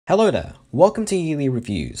Hello there, welcome to Yearly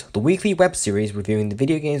Reviews, the weekly web series reviewing the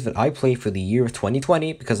video games that I played for the year of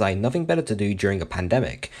 2020 because I had nothing better to do during a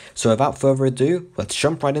pandemic. So without further ado, let's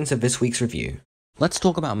jump right into this week's review. Let's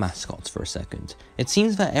talk about mascots for a second. It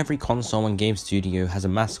seems that every console and game studio has a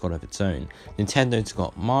mascot of its own. Nintendo's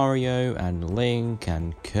got Mario and Link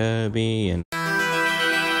and Kirby and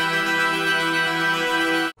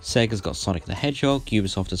Sega's got Sonic the Hedgehog,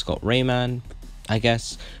 Ubisoft has got Rayman, I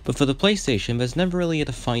guess, but for the PlayStation there's never really a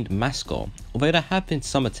defined mascot, although there have been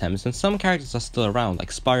some attempts and some characters are still around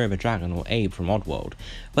like Spyro the Dragon or Abe from Oddworld,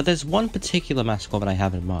 but there's one particular mascot that I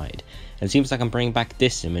have in mind, and it seems like I'm bringing back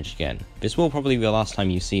this image again. This will probably be the last time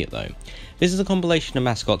you see it though. This is a compilation of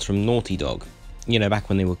mascots from Naughty Dog, you know, back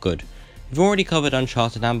when they were good. We've already covered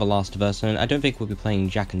Uncharted and The Last of Us, and I don't think we'll be playing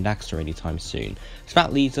Jak and Daxter anytime soon, so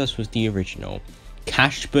that leaves us with the original,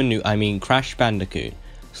 Crash Bandicoot.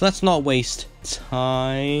 So let's not waste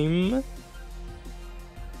time.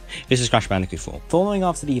 This is Crash Bandicoot 4. Following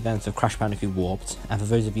after the events of Crash Bandicoot Warped, and for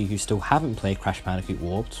those of you who still haven't played Crash Bandicoot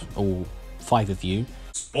Warped, all 5 of you,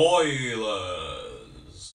 spoilers!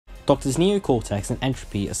 Doctors Neo, Cortex and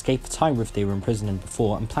Entropy escape the time rift they were imprisoned in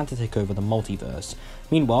before and plan to take over the multiverse.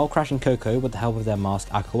 Meanwhile, Crash and Coco, with the help of their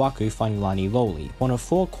mask Aku Aku, find Lani Loli, one of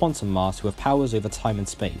 4 quantum masks who have powers over time and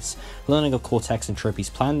space. Learning of Cortex and Tropy's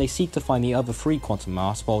plan, they seek to find the other 3 quantum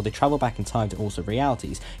masks while they travel back in time to alternate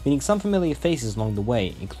realities, meeting some familiar faces along the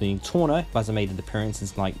way, including Torna, who hasn't made an appearance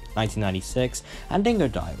since like 1996, and Dingo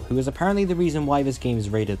Diver, who is apparently the reason why this game is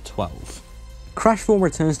rated 12. Crash 4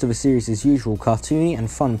 returns to the series' usual cartoony and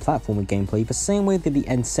fun platforming gameplay the same way that the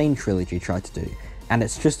Insane trilogy tried to do, and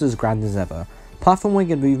it's just as grand as ever.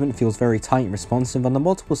 Platforming and movement feels very tight and responsive, and the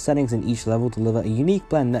multiple settings in each level deliver a unique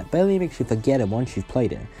blend that barely makes you forget it once you've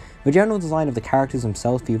played it. The general design of the characters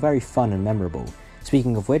themselves feel very fun and memorable.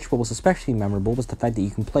 Speaking of which, what was especially memorable was the fact that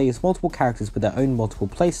you can play as multiple characters with their own multiple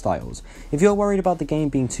playstyles. If you're worried about the game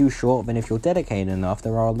being too short, then if you're dedicated enough,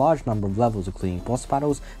 there are a large number of levels including boss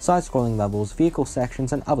battles, side-scrolling levels, vehicle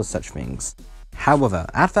sections and other such things. However,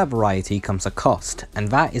 at that variety comes a cost, and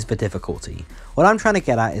that is the difficulty. What I'm trying to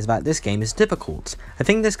get at is that this game is difficult. I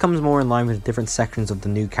think this comes more in line with the different sections of the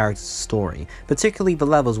new character's story, particularly the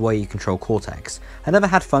levels where you control Cortex. I never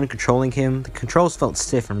had fun controlling him, the controls felt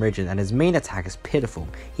stiff and rigid, and his main attack is pitiful,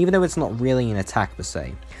 even though it's not really an attack per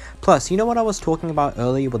se. Plus, you know what I was talking about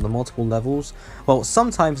earlier with the multiple levels? Well,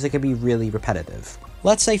 sometimes it can be really repetitive.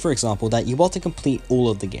 Let's say for example that you want to complete all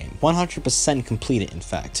of the game, 100% complete it in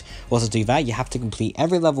fact. Well, to do that you have to complete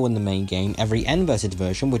every level in the main game, every inverted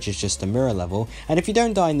version which is just a mirror level, and if you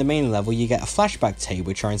don't die in the main level you get a flashback tape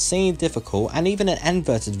which are insanely difficult, and even an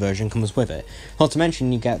inverted version comes with it. Not to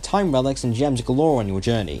mention you get time relics and gems galore on your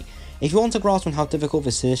journey. If you want to grasp on how difficult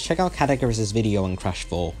this is, check out Categories' video on Crash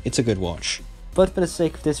 4, it's a good watch. But for the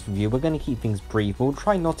sake of this review we're going to keep things brief, we'll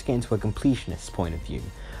try not to get into a completionist point of view.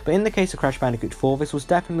 But in the case of Crash Bandicoot 4, this was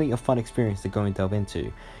definitely a fun experience to go and delve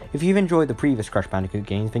into. If you've enjoyed the previous Crash Bandicoot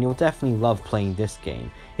games, then you'll definitely love playing this game.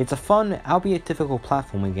 It's a fun, albeit difficult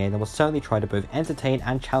platforming game that will certainly try to both entertain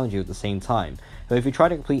and challenge you at the same time. Though if you try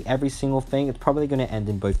to complete every single thing, it's probably going to end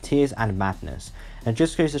in both tears and madness. And it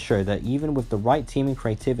just goes to show that even with the right team and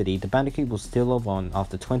creativity, the Bandicoot will still live on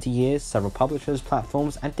after 20 years, several publishers,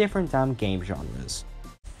 platforms, and different damn game genres.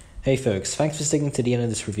 Hey folks, thanks for sticking to the end of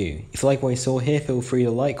this review. If you like what you saw here, feel free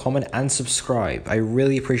to like, comment and subscribe. I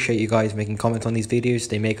really appreciate you guys making comments on these videos.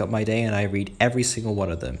 They make up my day and I read every single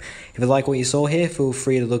one of them. If you like what you saw here, feel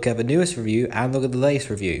free to look at the newest review and look at the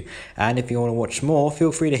latest review. And if you want to watch more,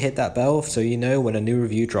 feel free to hit that bell so you know when a new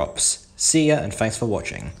review drops. See ya and thanks for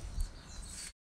watching.